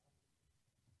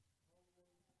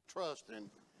trusting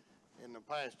in the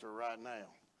pastor right now.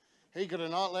 He could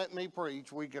have not let me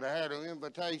preach. We could have had an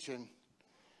invitation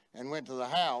and went to the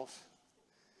house.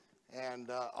 And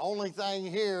only thing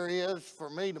here is for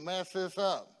me to mess this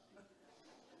up.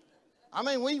 I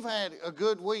mean, we've had a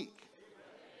good week.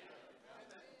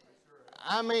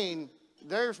 I mean,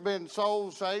 there's been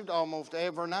souls saved almost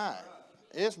every night.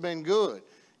 It's been good.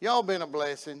 Y'all been a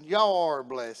blessing. Y'all are a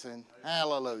blessing.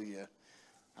 Hallelujah.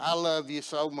 I love you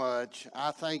so much.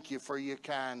 I thank you for your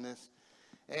kindness.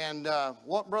 And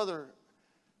what Brother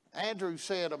Andrew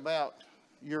said about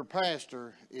your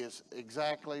pastor is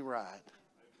exactly right.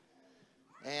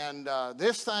 And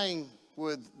this thing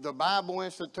with the Bible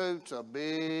Institute's a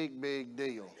big, big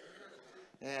deal.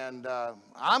 And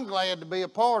I'm glad to be a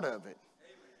part of it.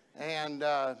 And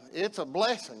it's a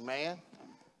blessing, man.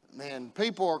 And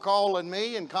people are calling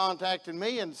me and contacting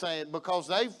me and saying, because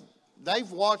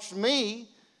they've watched me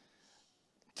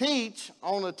teach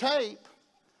on a tape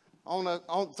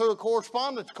through a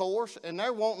correspondence course, and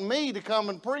they're wanting me to come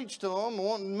and preach to them,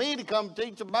 wanting me to come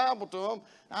teach the Bible to them.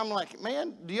 I'm like,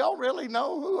 man, do y'all really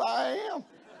know who I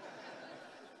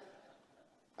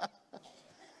am?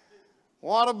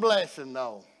 What a blessing,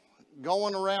 though.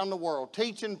 Going around the world,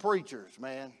 teaching preachers,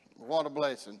 man. What a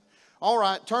blessing. All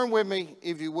right, turn with me,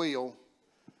 if you will.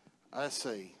 Let's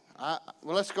see.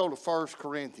 Let's go to 1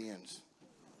 Corinthians.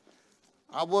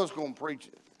 I was going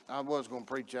to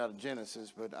preach out of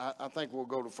Genesis, but I think we'll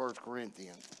go to 1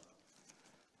 Corinthians.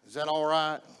 Is that all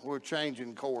right? We're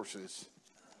changing courses.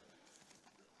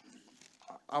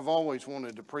 I've always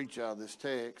wanted to preach out of this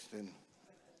text, and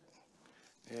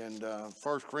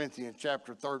 1 Corinthians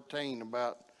chapter 13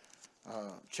 about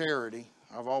charity.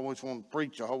 I've always wanted to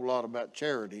preach a whole lot about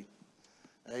charity.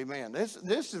 Amen.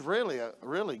 This is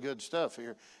really good stuff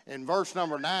here. In verse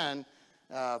number 9,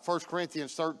 1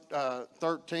 Corinthians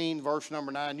 13, verse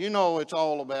number 9, you know it's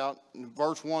all about.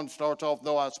 Verse 1 starts off,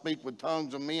 though I speak with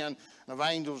tongues of men and of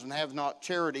angels and have not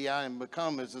charity, I am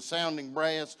become as a sounding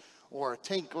brass or a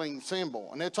tinkling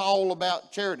cymbal. And it's all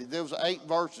about charity. There was 8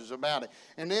 verses about it.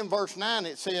 And then verse 9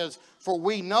 it says, for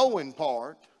we know in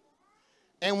part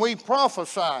and we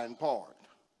prophesy in part.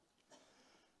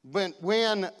 But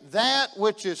when that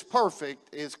which is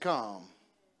perfect is come,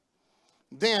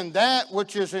 then that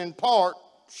which is in part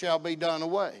shall be done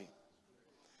away.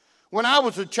 When I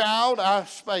was a child, I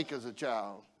spake as a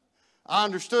child. I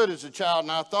understood as a child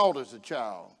and I thought as a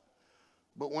child.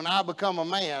 But when I become a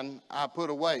man, I put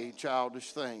away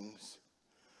childish things.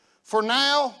 For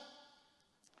now,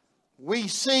 we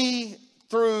see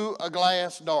through a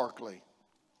glass darkly.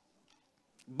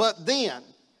 But then,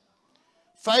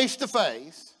 face to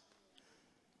face,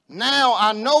 now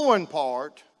I know in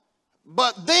part,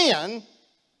 but then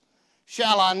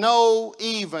shall I know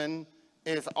even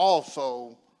as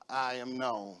also I am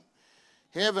known.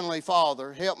 Heavenly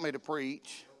Father, help me to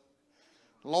preach.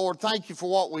 Lord, thank you for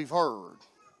what we've heard.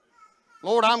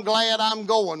 Lord, I'm glad I'm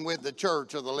going with the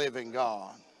church of the living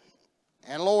God.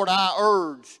 And Lord, I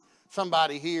urge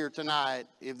somebody here tonight,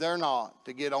 if they're not,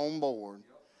 to get on board,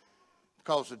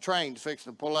 because the train's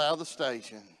fixing to pull out of the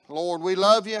station. Lord, we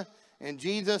love you. In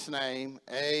Jesus' name,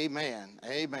 amen.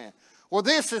 Amen. Well,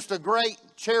 this is the great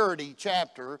charity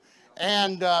chapter,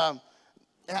 and I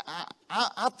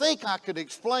think I could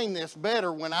explain this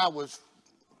better when I was,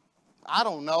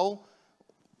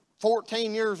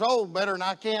 14 years old, better than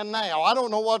I can now. I don't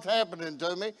know what's happening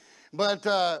to me, but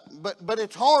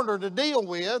it's harder to deal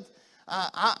with.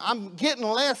 I'm getting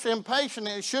less impatient,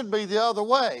 and it should be the other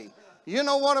way. You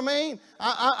know what I mean?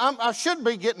 I should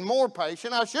be getting more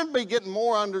patient. I should be getting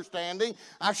more understanding.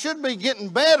 I should be getting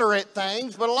better at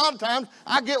things, but a lot of times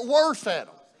I get worse at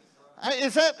them.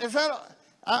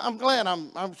 I'm glad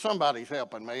somebody's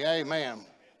helping me. Amen.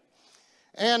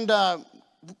 And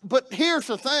but here's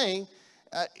the thing: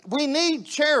 we need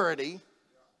charity.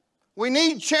 We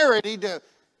need charity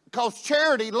because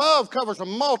charity, love covers a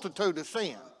multitude of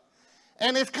sins.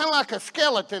 And it's kind of like a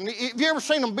skeleton. Have you ever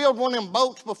seen them build one of them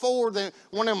boats before?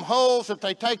 One of them hulls that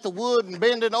they take the wood and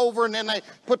bend it over, and then they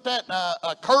put that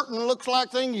a curtain looks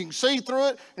like thing. You can see through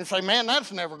it and say, man,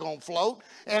 that's never going to float.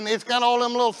 And it's got all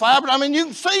them little fibers. I mean, you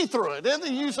can see through it. And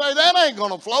you say, that ain't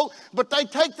going to float. But they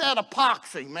take that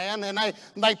epoxy, man, and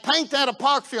they paint that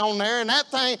epoxy on there, and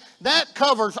that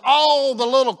covers all the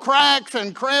little cracks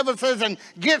and crevices and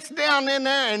gets down in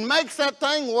there and makes that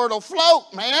thing where it'll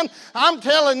float, man. I'm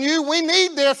telling you, we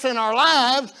need this in our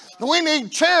lives. We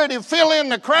need charity to fill in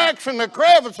the cracks and the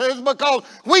crevices because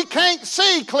we can't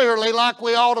see clearly like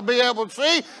we ought to be able to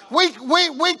see.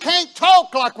 We can't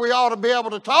talk like we ought to be able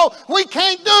to talk. We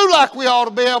can't do like we ought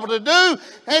to be able to do.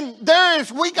 And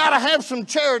we got to have some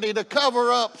charity to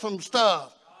cover up some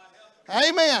stuff.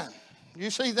 Amen. You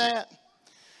see that?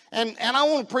 And I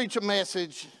want to preach a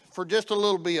message for just a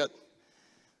little bit.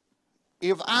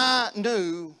 If I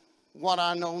knew what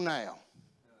I know now.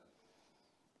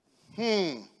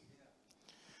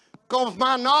 Because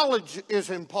my knowledge is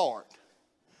in part.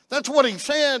 That's what he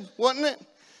said, wasn't it?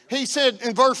 He said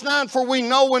in verse 9, for we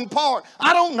know in part.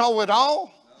 I don't know it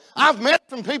all. I've met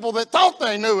some people that thought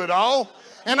they knew it all.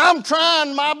 And I'm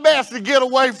trying my best to get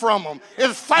away from them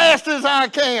as fast as I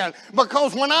can.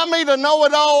 Because when I meet a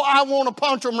know-it-all, I want to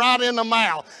punch them right in the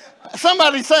mouth.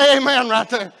 Somebody say amen right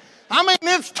there. I mean,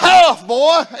 it's tough,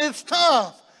 boy. It's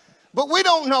tough. But we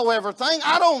don't know everything.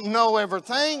 I don't know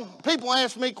everything. People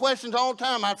ask me questions all the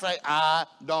time. I say, I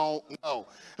don't know.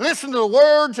 Listen to the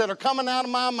words that are coming out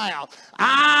of my mouth.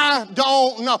 I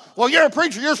don't know. Well, you're a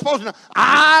preacher. You're supposed to know.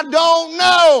 I don't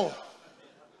know.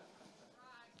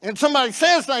 And somebody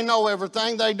says they know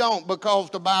everything. They don't, because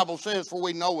the Bible says, for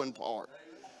we know in part.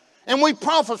 And we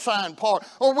prophesy in part,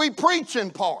 or we preach in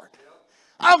part.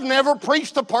 I've never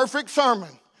preached a perfect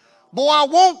sermon. Boy, I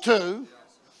want to,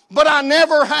 but I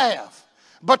never have.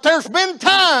 But there's been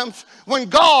times when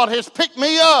God has picked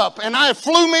me up and I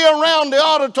flew me around the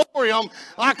auditorium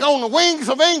like on the wings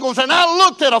of eagles, and I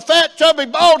looked at a fat, chubby,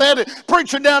 bald-headed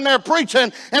preacher down there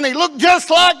preaching, and he looked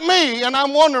just like me, and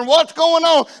I'm wondering what's going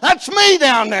on. That's me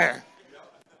down there.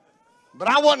 But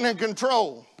I wasn't in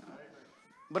control.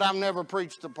 But I've never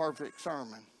preached a perfect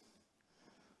sermon.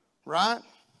 Right?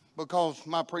 Because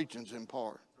my preaching's in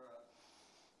part.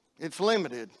 It's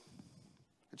limited.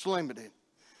 It's limited.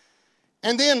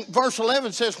 And then verse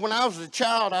 11 says, when I was a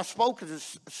child, I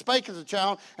spake as a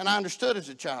child, and I understood as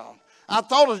a child. I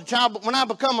thought as a child, but when I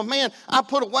become a man, I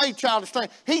put away childish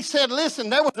things. He said, listen,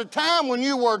 there was a time when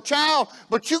you were a child,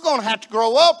 but you're going to have to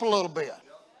grow up a little bit.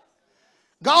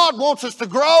 God wants us to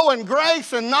grow in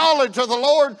grace and knowledge of the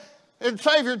Lord and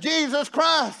Savior Jesus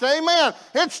Christ. Amen.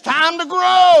 It's time to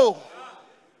grow.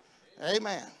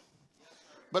 Amen.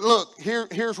 But look,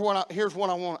 here's what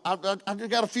I want. I just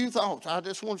got a few thoughts. I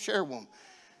just want to share one.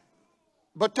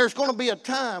 But there's going to be a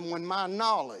time when my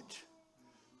knowledge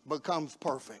becomes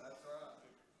perfect.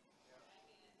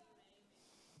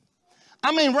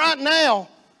 I mean, right now,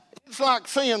 it's like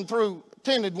seeing through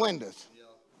tinted windows.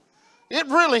 It's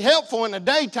really helpful in the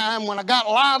daytime when I got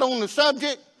light on the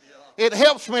subject. It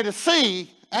helps me to see,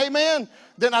 amen,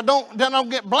 then I don't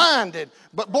get blinded.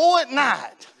 But boy, at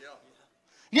night.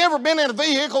 You ever been in a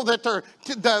vehicle that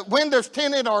the windows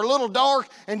tinted or a little dark,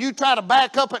 and you try to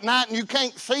back up at night and you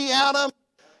can't see out of them?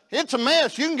 It's a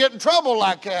mess. You can get in trouble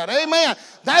like that. Amen.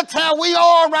 That's how we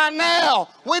are right now.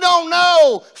 We don't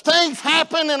know. Things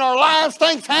happen in our lives.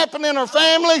 Things happen in our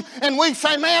family. And we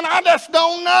say, man, I just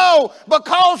don't know,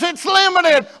 because it's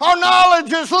limited. Our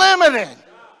knowledge is limited.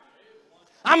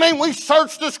 I mean, we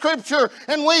search the scripture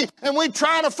and we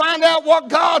try to find out what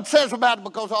God says about it,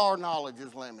 because our knowledge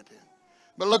is limited.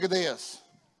 But look at this.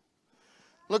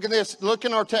 Look at this. Look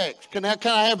in our text. Can I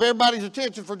have everybody's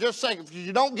attention for just a second? If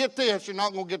you don't get this, you're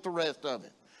not going to get the rest of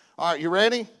it. All right, you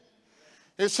ready?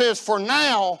 It says, for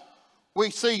now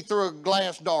we see through a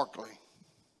glass darkly.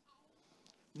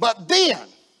 But then,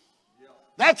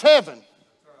 that's heaven.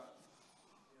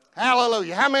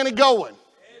 Hallelujah. How many going?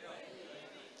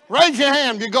 Raise your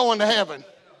hand if you're going to heaven.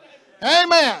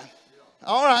 Amen.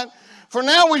 All right. For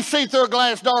now we see through a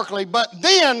glass darkly, but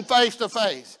then face to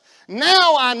face.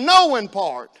 Now I know in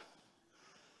part,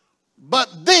 but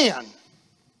then.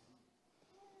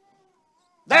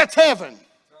 That's heaven.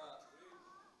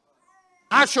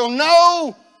 I shall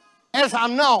know as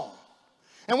I'm known.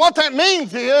 And what that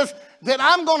means is that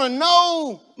I'm going to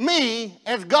know me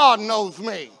as God knows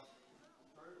me.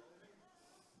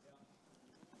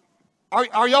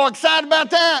 Are y'all excited about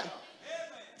that?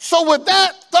 So with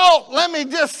that thought, let me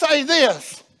just say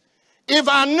this. If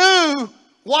I knew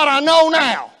what I know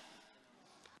now,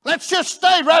 let's just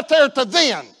stay right there at the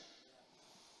then.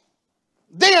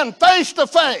 Then, face to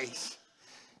face.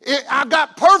 I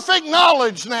got perfect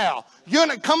knowledge now.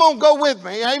 Come on, go with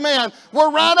me. Amen. We're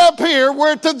right up here.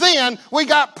 We're at the then. We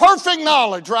got perfect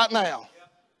knowledge right now.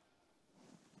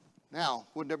 Now,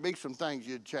 would there be some things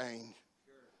you'd change?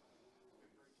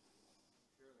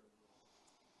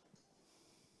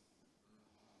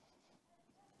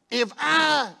 If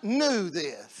I knew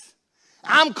this,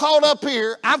 I'm caught up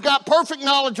here, I've got perfect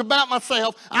knowledge about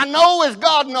myself, I know as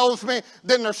God knows me,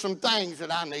 then there's some things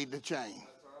that I need to change.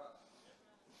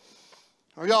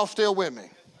 Are y'all still with me?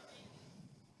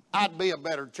 I'd be a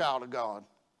better child of God.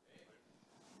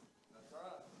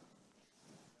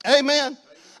 Amen.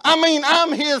 I mean,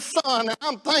 I'm his son, and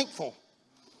I'm thankful.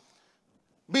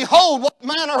 Behold, what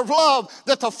manner of love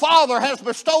that the Father has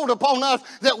bestowed upon us,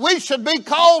 that we should be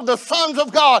called the sons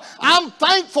of God. I'm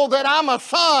thankful that I'm a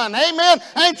son. Amen.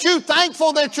 Ain't you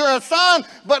thankful that you're a son?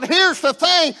 But here's the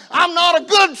thing, I'm not a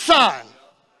good son.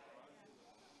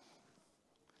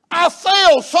 I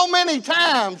fail so many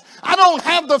times. I don't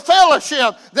have the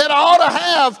fellowship that I ought to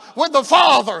have with the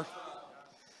Father.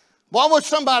 Why would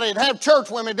somebody have church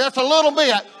with me just a little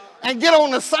bit and get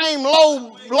on the same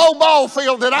low ball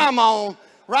field that I'm on?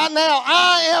 Right now,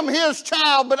 I am his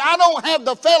child, but I don't have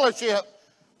the fellowship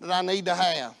that I need to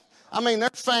have. I mean,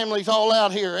 there's families all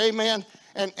out here, amen,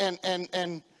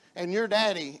 and your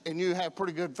daddy and you have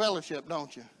pretty good fellowship,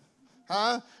 don't you?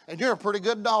 Huh? And you're a pretty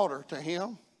good daughter to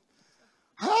him.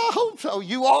 I hope so.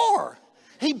 You are.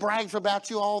 He brags about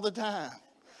you all the time.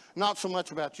 Not so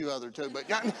much about you other two, but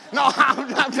no,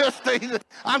 I'm just teasing.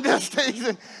 I'm just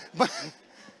teasing. But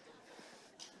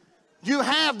you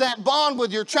have that bond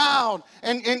with your child,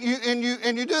 and you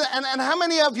do that. And how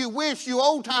many of you wish, you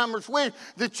old timers wish,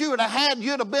 that you'd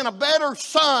have been a better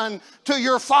son to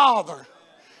your father?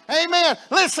 Amen.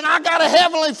 Listen, I got a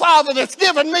heavenly Father that's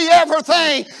given me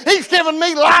everything. He's given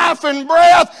me life and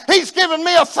breath. He's given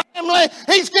me a family.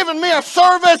 He's given me a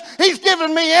service. He's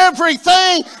given me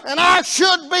everything, and I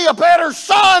should be a better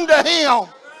son to him.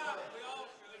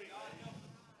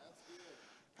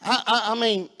 I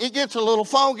mean, it gets a little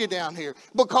foggy down here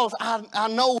because I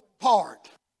know part.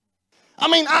 I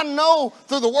mean, I know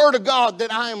through the Word of God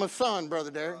that I am a son,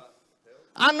 Brother Derek.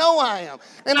 I know I am.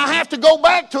 And I have to go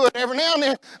back to it every now and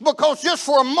then because just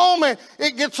for a moment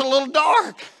it gets a little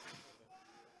dark.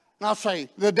 And I'll say,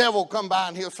 the devil will come by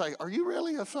and he'll say, are you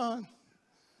really a son?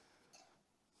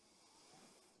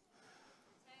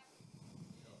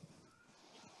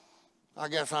 I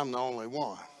guess I'm the only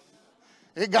one.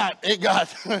 It got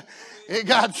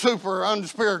super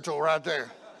unspiritual right there.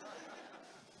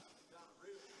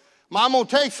 I'm going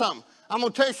to tell you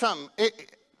something.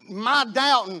 My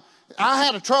doubting, I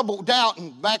had a trouble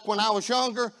doubting back when I was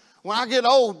younger. When I get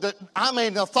old, the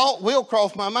thought will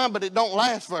cross my mind, but it don't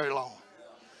last very long.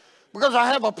 Because I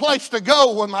have a place to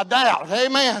go with my doubt.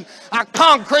 Amen. I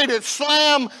concrete it,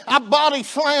 I body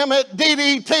slam it,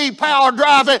 DDT, power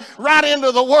drive it right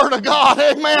into the Word of God.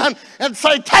 Amen. And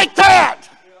say, take that.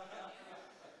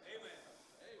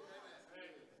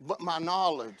 But my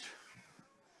knowledge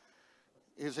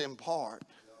is in part.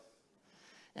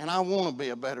 And I want to be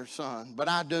a better son, but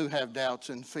I do have doubts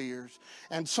and fears.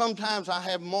 And sometimes I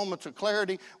have moments of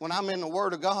clarity when I'm in the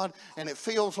Word of God, and it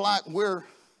feels like we're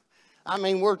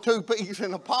two peas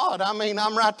in a pod. I mean,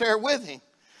 I'm right there with him.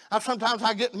 Sometimes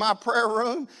I get in my prayer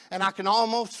room, and I can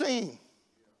almost see him.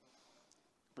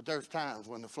 But there's times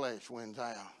when the flesh wins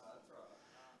out.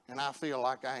 And I feel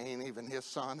like I ain't even his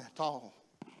son at all.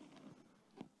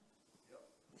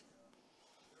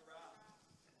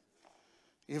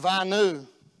 If I knew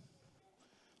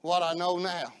what I know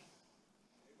now,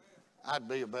 I'd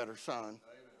be a better son.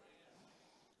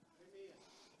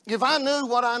 If I knew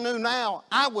what I knew now,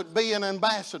 I would be an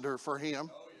ambassador for him.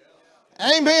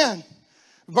 Amen.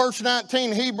 Verse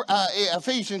 19,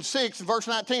 Ephesians 6, verse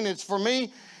 19, it's for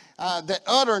me that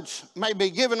utterance may be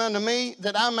given unto me,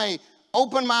 that I may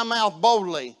open my mouth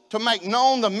boldly to make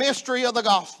known the mystery of the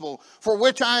gospel, for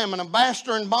which I am an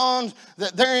ambassador in bonds,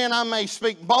 that therein I may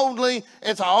speak boldly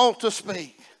as I ought to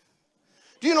speak.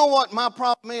 Do you know what my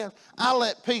problem is? I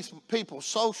let people's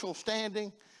social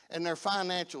standing and their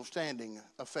financial standing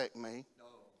affect me.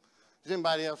 Does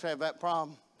anybody else have that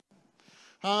problem?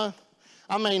 Huh?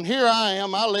 I mean, here I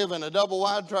am. I live in a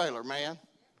double-wide trailer, man.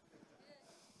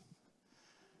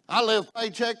 I live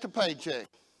paycheck to paycheck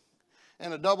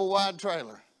in a double-wide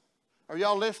trailer. Are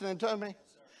y'all listening to me?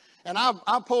 And I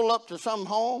pull up to some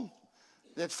home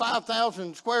that's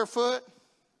 5,000 square foot.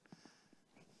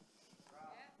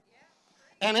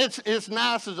 And it's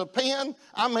nice as a pin.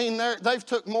 I mean, they've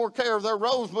took more care of their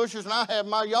rose bushes than I have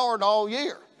my yard all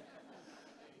year.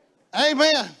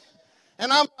 Amen.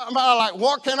 And I'm like,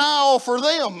 what can I offer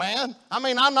them, man? I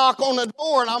mean, I knock on the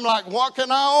door and I'm like, what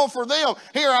can I offer them?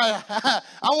 Here, I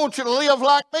want you to live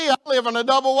like me. I live in a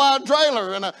double-wide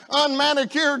trailer in an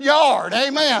unmanicured yard.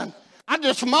 Amen. I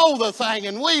just mow the thing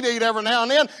and weed eat every now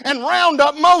and then and round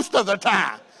up most of the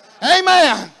time.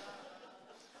 Amen.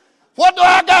 What do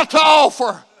I got to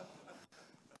offer?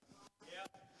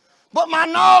 But my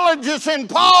knowledge is in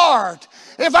part.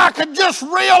 If I could just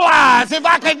realize, if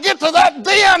I could get to that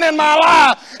den in my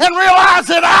life and realize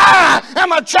that I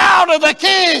am a child of the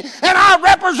King and I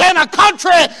represent a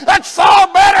country that's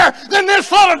far better than this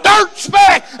little dirt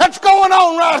speck that's going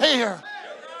on right here.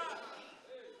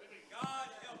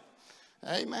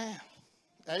 Amen.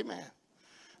 Amen.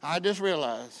 I just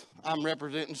realized I'm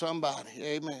representing somebody.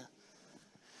 Amen.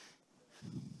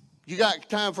 You got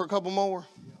time for a couple more?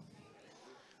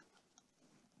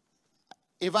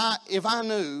 If I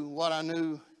knew what I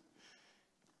knew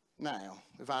now,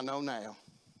 if I know now,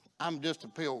 I'm just a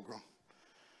pilgrim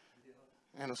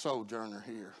and a sojourner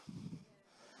here.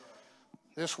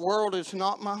 This world is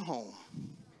not my home.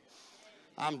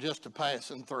 I'm just a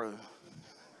passing through.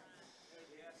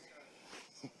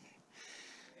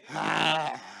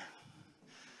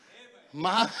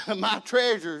 My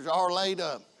treasures are laid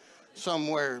up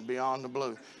somewhere beyond the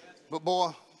blue. But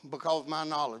boy, because my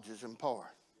knowledge is in part,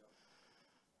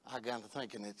 I got to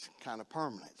thinking it's kind of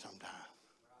permanent sometimes.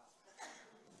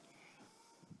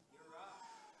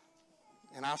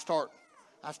 And I start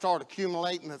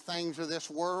accumulating the things of this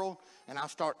world, and I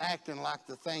start acting like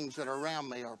the things that are around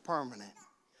me are permanent.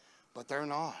 But they're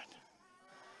not.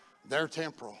 They're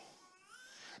temporal.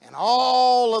 And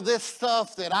all of this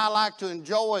stuff that I like to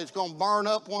enjoy is going to burn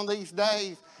up one of these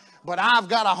days. But I've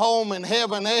got a home in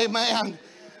heaven, amen.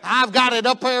 I've got it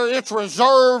up there. It's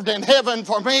reserved in heaven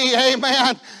for me.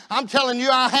 Amen. I'm telling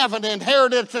you, I have an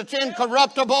inheritance that's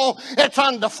incorruptible. It's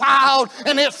undefiled,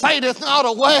 and it fadeth not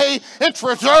away. It's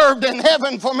reserved in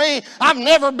heaven for me. I've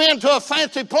never been to a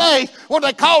fancy place where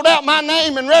they called out my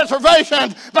name in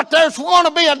reservations, but there's going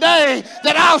to be a day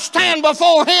that I'll stand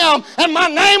before him, and my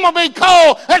name will be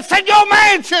called and said, your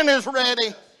mansion is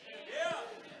ready.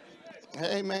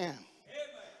 Amen.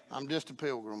 I'm just a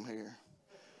pilgrim here.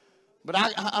 But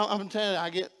I'm telling you, I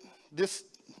get this.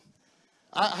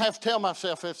 I have to tell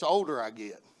myself it's the older I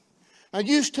get. Now,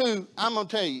 used to, I'm going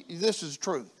to tell you, this is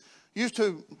true. Used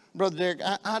to, Brother Derek,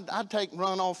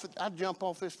 I'd jump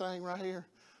off this thing right here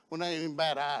when they ain't even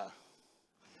bat an eye.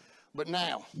 But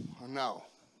now, no.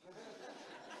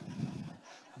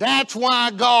 That's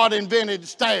why God invented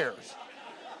stairs.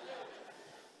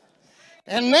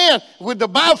 And then, with the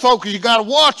bifocals, you got to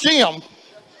watch them.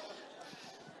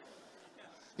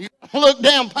 You look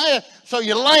down past so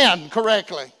you land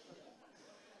correctly.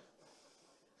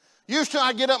 Used to,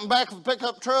 I'd get up in back of a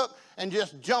pickup truck and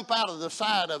just jump out of the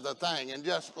side of the thing and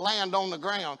just land on the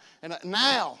ground. And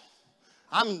now,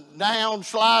 I'm down,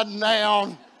 sliding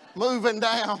down, moving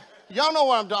down. Y'all know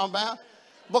what I'm talking about.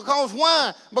 Because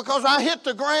why? Because I hit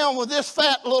the ground with this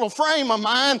fat little frame of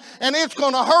mine, and it's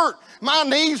going to hurt. My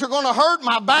knees are going to hurt.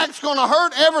 My back's going to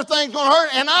hurt. Everything's going to hurt,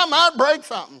 and I might break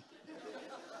something.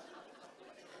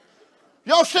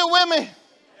 Y'all still with me?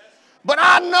 But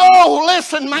I know,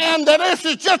 listen, man, that this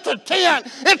is just a tent.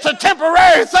 It's a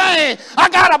temporary thing. I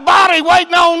got a body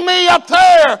waiting on me up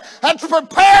there that's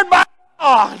prepared by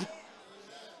God.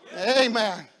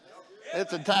 Amen.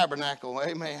 It's a tabernacle.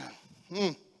 Amen.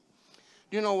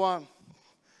 You know what?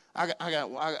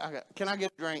 Can I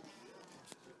get a drink?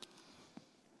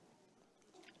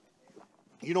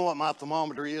 You know what my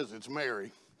thermometer is? It's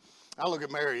Mary. I look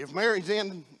at Mary. If Mary's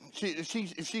in, if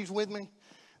she's with me,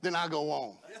 then I go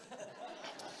on.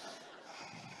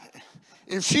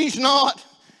 If she's not,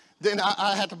 then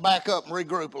I have to back up and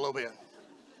regroup a little bit.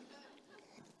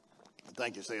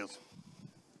 Thank you, sis.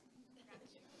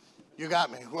 You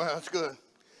got me. Well, that's good.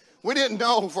 We didn't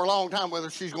know for a long time whether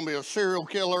she's going to be a serial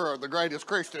killer or the greatest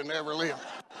Christian to ever live.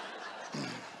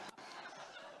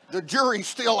 The jury's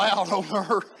still out on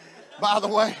her, by the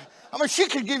way. I mean, she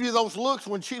could give you those looks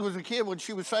when she was a kid, when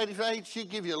she was Sadie's age. She'd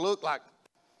give you a look like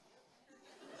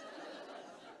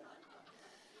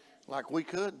we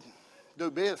could do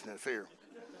business here.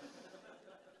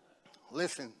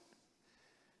 Listen,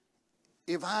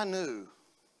 if I knew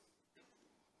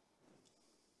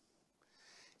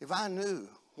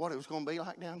what it was going to be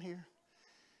like down here,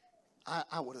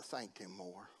 I would have thanked him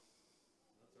more.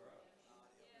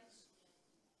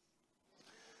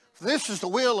 This is the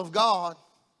will of God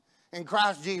in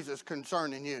Christ Jesus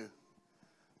concerning you,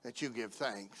 that you give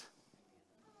thanks.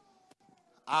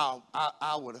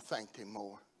 I would have thanked him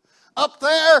more. Up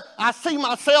there, I see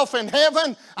myself in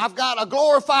heaven. I've got a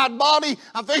glorified body.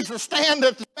 I'm fixing to stand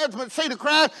at the judgment seat of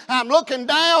Christ. I'm looking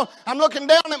down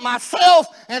at myself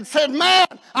and said, man,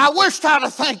 I wish I'd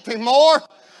have thanked him more.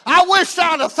 I wish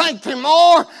I'd have thanked him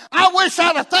more. I wish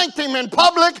I'd have thanked him in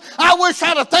public. I wish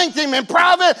I'd have thanked him in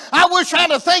private. I wish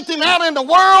I'd have thanked him out in the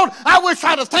world. I wish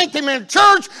I'd have thanked him in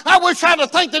church. I wish I'd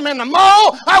have thanked him in the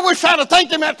mall. I wish I'd have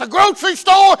thanked him at the grocery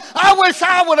store. I wish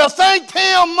I would have thanked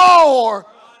him more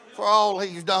for all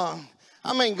he's done.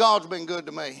 I mean, God's been good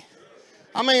to me.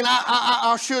 I mean,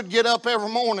 I should get up every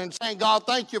morning saying, God,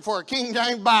 thank you for a King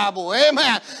James Bible.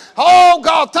 Amen. Oh,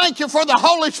 God, thank you for the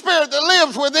Holy Spirit that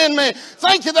lives within me.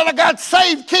 Thank you that I got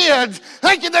saved kids.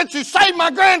 Thank you that you saved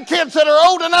my grandkids that are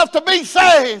old enough to be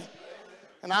saved.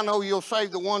 And I know you'll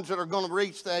save the ones that are going to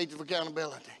reach the age of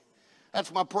accountability.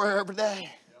 That's my prayer every day.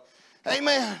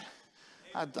 Amen.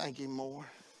 I'd thank him more.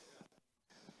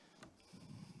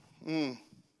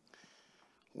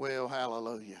 Well,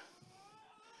 hallelujah.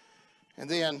 And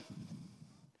then,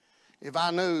 if I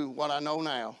knew what I know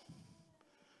now,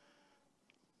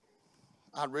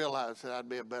 I'd realize that I'd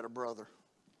be a better brother.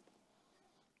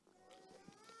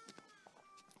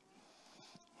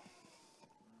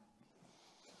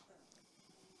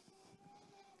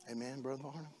 Amen, Brother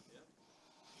Barnum? Yeah.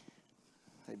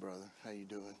 Hey, brother, how you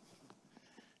doing?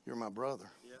 You're my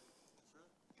brother. Yeah.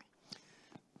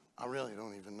 I really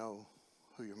don't even know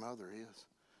who your mother is.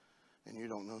 And you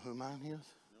don't know who mine is? No.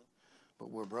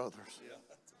 But we're brothers. Yeah.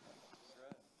 That's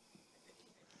right.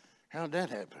 How did that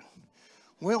happen?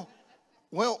 Well,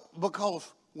 because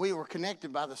we were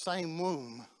connected by the same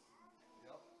womb.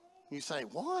 Yep. You say,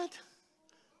 what?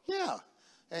 Yeah,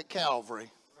 at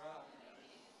Calvary.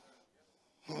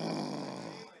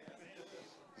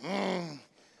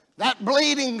 That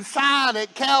bleeding side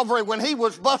at Calvary when he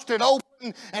was busted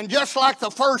open, and just like the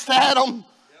first Adam,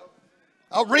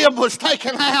 a rib was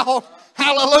taken out.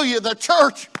 Hallelujah, the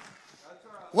church.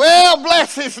 Well,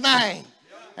 bless his name.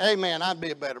 Amen. I'd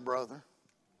be a better brother.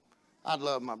 I'd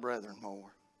love my brethren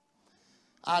more.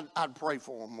 I'd pray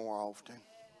for them more often.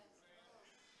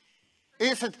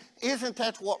 Isn't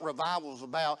that what revival's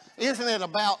about? Isn't it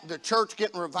about the church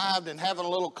getting revived and having a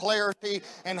little clarity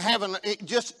and having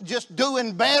just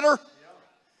doing better?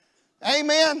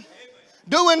 Amen.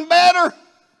 Doing better.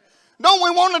 Don't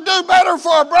we want to do better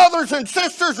for our brothers and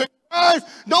sisters in Christ?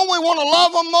 Don't we want to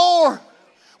love them more?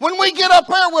 When we get up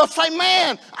there, we'll say,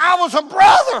 man, I was a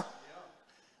brother.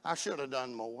 I should have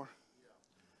done more.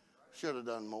 Should have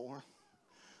done more.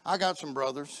 I got some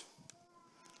brothers.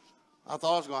 I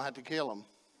thought I was going to have to kill them.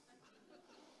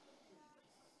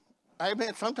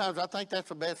 Amen. Sometimes I think that's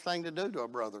the best thing to do to a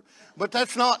brother. But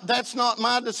that's not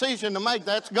my decision to make.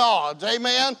 That's God's.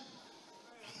 Amen.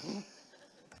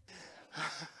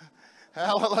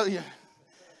 Hallelujah.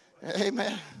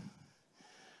 Amen.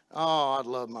 Oh, I'd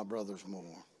love my brothers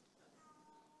more.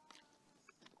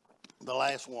 The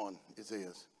last one is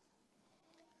this.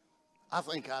 I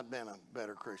think I'd been a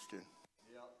better Christian.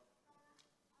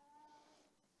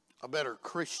 A better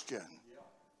Christian.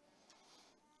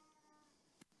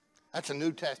 That's a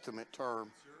New Testament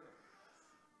term.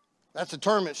 That's a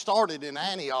term that started in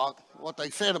Antioch, what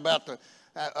they said about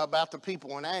the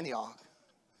people in Antioch.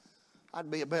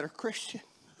 I'd be a better Christian.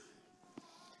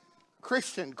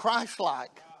 Christian,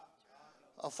 Christ-like,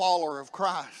 a follower of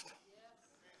Christ.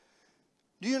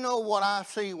 Do you know what I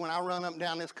see when I run up and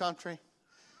down this country?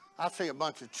 I see a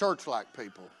bunch of church-like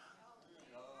people.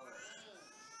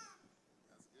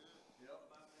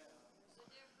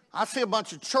 I see a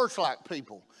bunch of church-like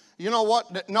people. You know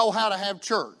what? That know how to have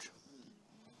church.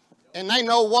 And they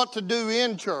know what to do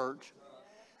in church.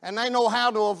 And they know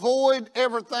how to avoid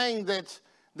everything that's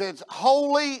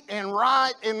holy and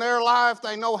right in their life.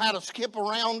 They know how to skip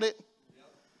around it.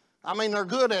 I mean, they're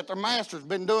good at it. Their master's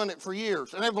been doing it for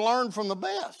years. And they've learned from the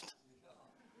best.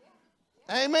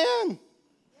 Amen.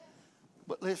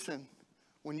 But listen,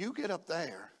 when you get up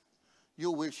there,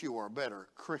 you'll wish you were a better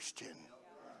Christian.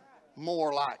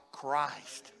 More like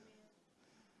Christ.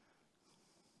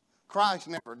 Christ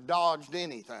never dodged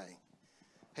anything.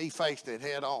 He faced it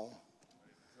head on.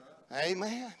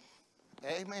 Amen.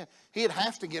 Amen. He'd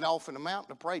have to get off in the mountain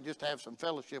to pray just to have some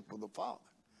fellowship with the Father.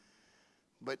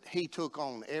 But he took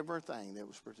on everything that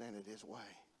was presented his way.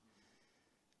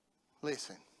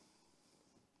 Listen,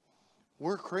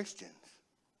 we're Christians.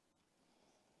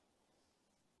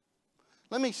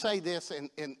 Let me say this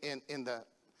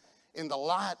in the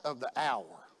light of the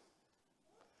hour.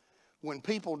 When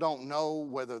people don't know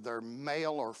whether they're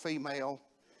male or female,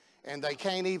 and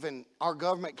our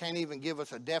government can't even give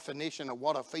us a definition of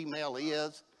what a female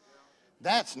is,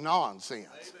 that's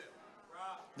nonsense.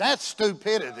 That's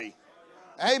stupidity.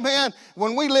 Amen.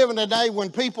 When we live in a day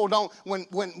when people don't,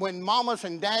 when mamas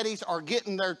and daddies are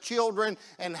getting their children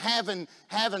and having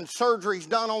surgeries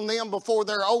done on them before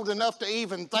they're old enough to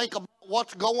even think about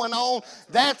what's going on,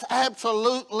 that's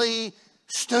absolutely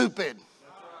stupid.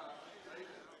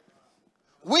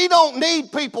 We don't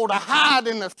need people to hide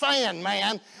in the sand,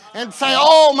 man, and say,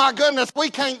 oh my goodness, we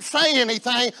can't say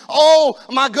anything. Oh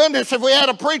my goodness, if we had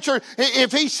a preacher,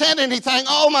 if he said anything,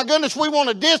 oh my goodness, we want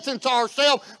to distance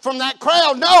ourselves from that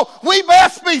crowd. No, we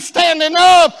best be standing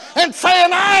up and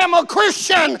saying, I am a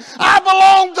Christian. I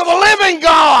belong to the living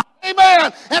God.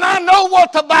 Amen. And I know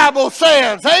what the Bible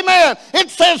says. Amen. It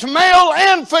says male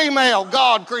and female,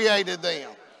 God created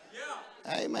them.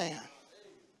 Amen.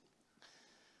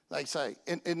 They say,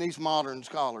 in these modern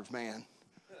scholars, man,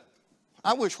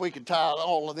 I wish we could tie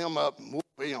all of them up and whoop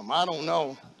them. I don't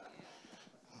know.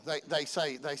 They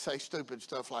say stupid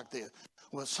stuff like this.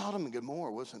 Well, Sodom and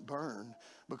Gomorrah wasn't burned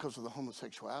because of the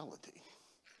homosexuality.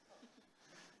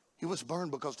 It was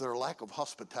burned because of their lack of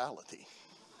hospitality.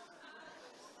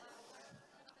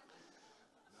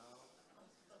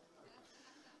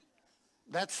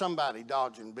 That's somebody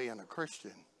dodging being a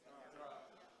Christian.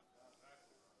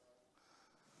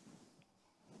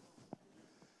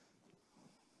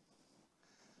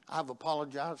 I've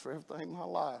apologized for everything in my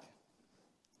life.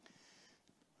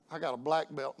 I got a black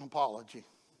belt in apology.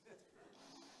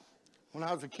 When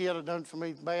I was a kid, I done so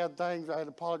many bad things, I had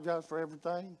to apologize for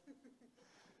everything.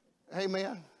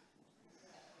 Amen.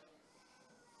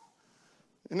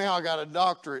 And now I got a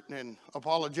doctorate in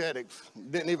apologetics.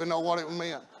 Didn't even know what it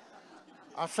meant.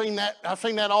 I seen that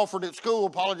offered at school,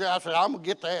 apologize. I said, I'm going to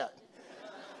get that.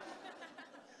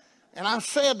 And I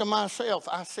said to myself,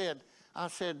 I said,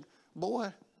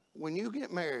 boy, when you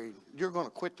get married, you're going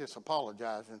to quit this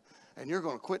apologizing, and you're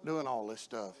going to quit doing all this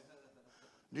stuff.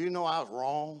 Do you know I was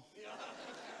wrong?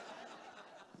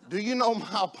 Do you know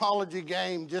my apology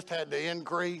game just had to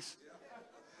increase?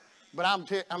 But I'm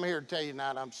here to tell you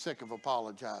tonight, I'm sick of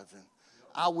apologizing.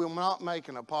 I will not make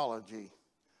an apology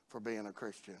for being a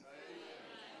Christian.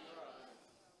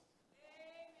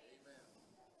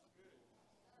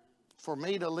 For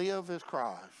me to live is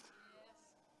Christ,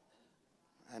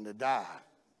 and to die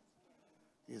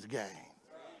is gain.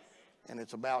 And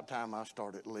it's about time I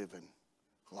started living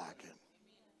like it.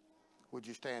 Would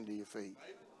you stand to your feet?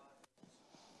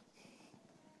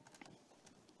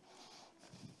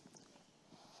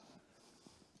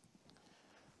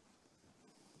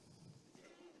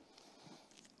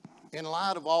 In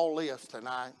light of all this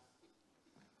tonight,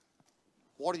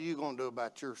 what are you going to do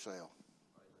about yourself?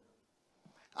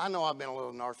 I know I've been a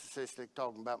little narcissistic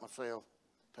talking about myself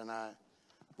tonight,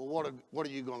 but what are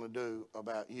you going to do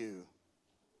about you?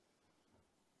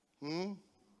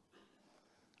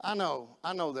 I know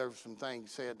there were some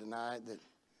things said tonight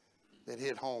that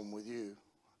hit home with you.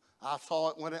 I saw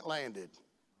it when it landed.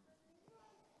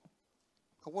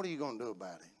 But what are you going to do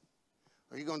about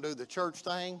it? Are you going to do the church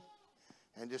thing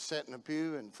and just sit in the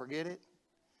pew and forget it?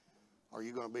 Or are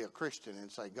you going to be a Christian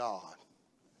and say, God,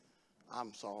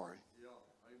 I'm sorry.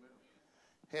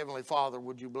 Heavenly Father,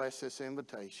 would you bless this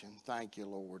invitation? Thank you,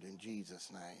 Lord, in Jesus'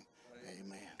 name.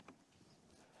 Amen.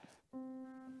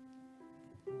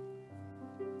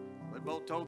 They both told